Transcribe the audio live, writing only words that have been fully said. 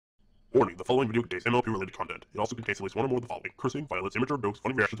Warning, the following video contains MLP-related content. It also contains at least one or more of the following: cursing, violence, immature jokes,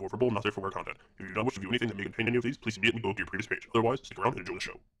 funny reactions, or verbal not safe for work content. If you do not wish to view anything that may contain any of these, please immediately go to your previous page. Otherwise, stick around and enjoy the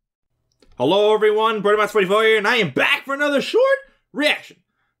show. Hello everyone, Brony24 here, and I am back for another short reaction.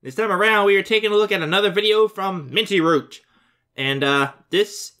 This time around, we are taking a look at another video from Minty Root. And,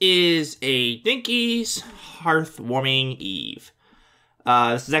 this is a Dinky's Hearth Warming Eve.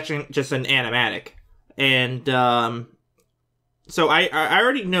 This is actually just an animatic. And, so I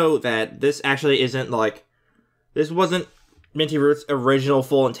already know that this actually isn't, like, this wasn't Minty Root's original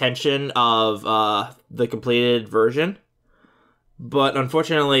full intention of, the completed version. But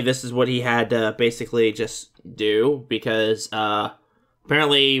Unfortunately, this is what he had to basically just do, because,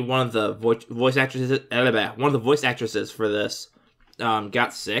 apparently one of the voice actresses for this,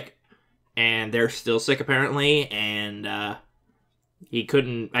 got sick. And they're still sick, apparently, and, he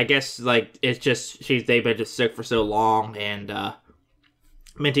couldn't, I guess, like, it's just, they've been just sick for so long, and,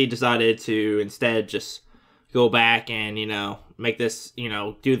 Minty decided to instead just go back and, you know, make this, you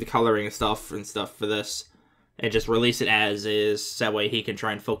know, do the coloring and stuff for this, and just release it as is, so that way he can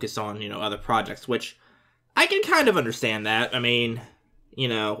try and focus on, you know, other projects, which I can kind of understand that. I mean, you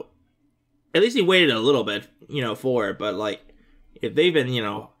know, at least he waited a little bit, you know, for it, but, like, if they've been, you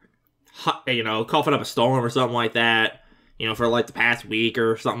know, coughing up a storm or something like that, you know, for, like, the past week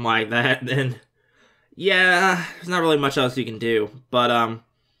or something like that, then, yeah, there's not really much else you can do. But,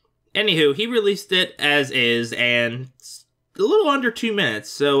 anywho, he released it as is, and it's a little under 2 minutes,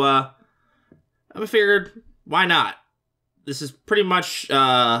 so, I figured, why not? This is pretty much,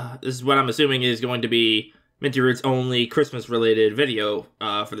 this is what I'm assuming is going to be Minty Root's only Christmas-related video,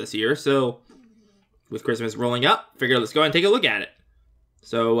 for this year, so, with Christmas rolling up, figured let's go ahead and take a look at it.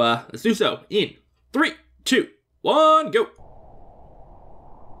 So, let's do so in 3, 2, 1, go!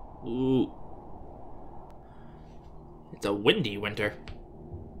 Ooh. It's a windy winter.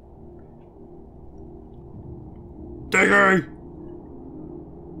 Dinky!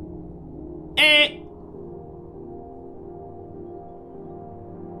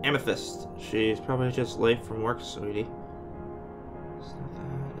 Amethyst. She's probably just late from work, sweetie. It's not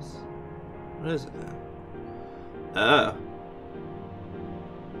that. What is it then? Oh.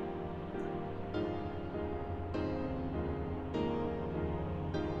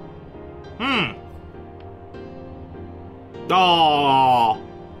 Aww.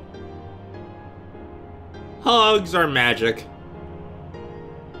 Hugs are magic.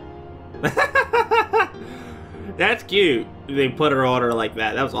 That's cute. They put her on her like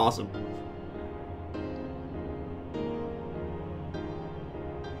that. That was awesome.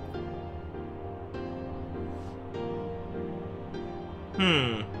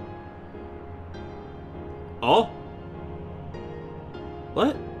 Oh?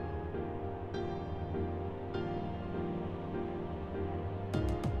 What?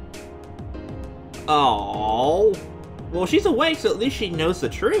 Oh. Well, she's awake, so at least she knows the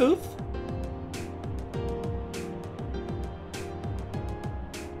truth.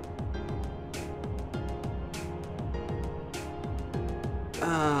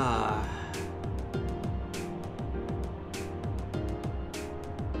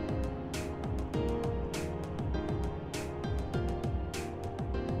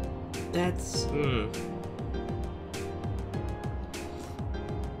 That's,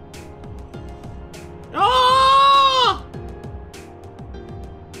 Oh!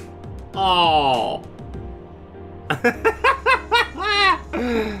 Oh.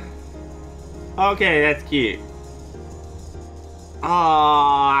 Okay, that's cute.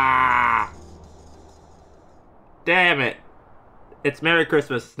 Ah. Damn it. It's Merry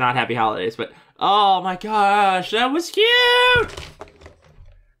Christmas, not Happy Holidays, but oh my gosh, that was cute!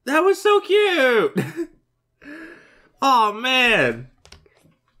 That was so cute! Oh man.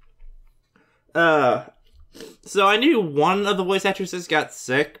 So I knew one of the voice actresses got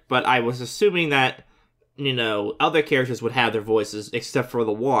sick, but I was assuming that, you know, other characters would have their voices except for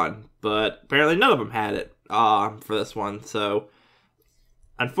the one, but apparently none of them had it, for this one, so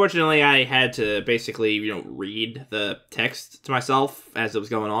unfortunately I had to basically, you know, read the text to myself as it was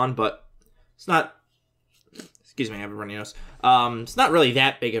going on, but it's not, excuse me, I have a runny nose, it's not really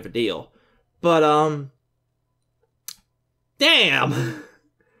that big of a deal, but, damn!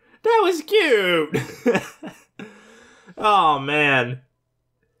 That was cute! Oh, man.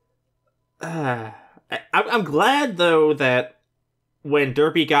 I'm glad, though, that when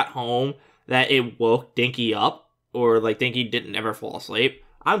Derpy got home, that it woke Dinky up, or, like, Dinky didn't ever fall asleep.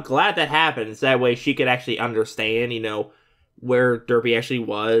 I'm glad that happened, so that way she could actually understand, you know, where Derpy actually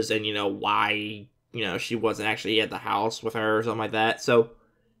was, and, you know, why, you know, she wasn't actually at the house with her, or something like that. So,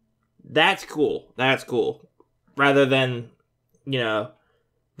 that's cool. That's cool. Rather than, you know,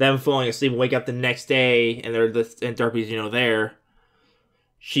 them falling asleep and wake up the next day and Derpy's, there,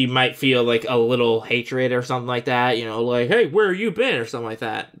 she might feel like a little hatred or something like that, like, hey, where have you been, or something like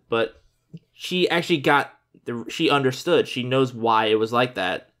that. But she actually she understood. She knows why it was like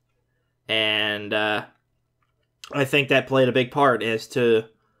that. And I think that played a big part as to,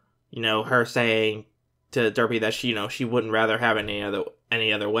 her saying to Derpy that she wouldn't rather have it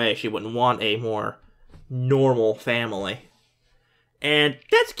any other way. She wouldn't want a more normal family. And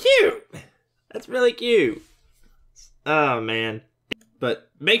that's cute. That's really cute. Oh, man. But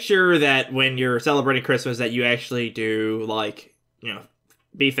make sure that when you're celebrating Christmas that you actually do, like,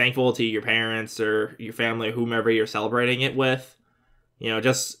 be thankful to your parents or your family, or whomever you're celebrating it with.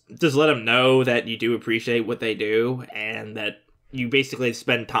 Just let them know that you do appreciate what they do and that you basically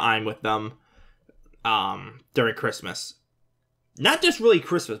spend time with them during Christmas. Not just really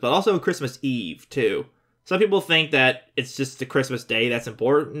Christmas, but also Christmas Eve, too. Some people think that it's just the Christmas day that's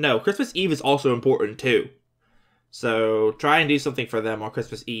important. No, Christmas Eve is also important, too. So try and do something for them on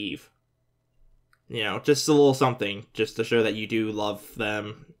Christmas Eve. Just a little something, just to show that you do love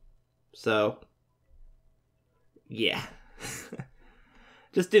them. So, yeah.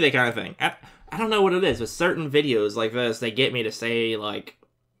 Just do that kind of thing. I don't know what it is, but certain videos like this, they get me to say, like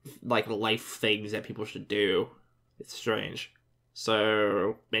life things that people should do. It's strange.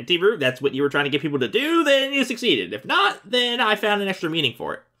 So, Minty Root, that's what you were trying to get people to do, then you succeeded. If not, then I found an extra meaning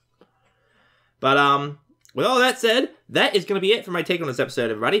for it. But, with all that said, that is going to be it for my take on this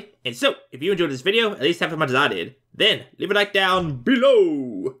episode, everybody. And so, if you enjoyed this video, at least half as much as I did, then leave a like down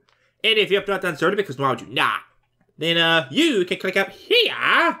below. And if you have not done so, because why would you not? Then, you can click up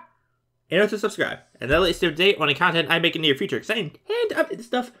here and also subscribe. And that'll let you stay up to date on the content I make in the near future, because I intend to update this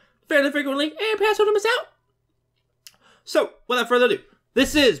stuff fairly frequently and pass on them out. So, without further ado,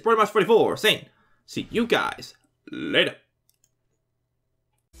 this is Brony 44 saying, see you guys later.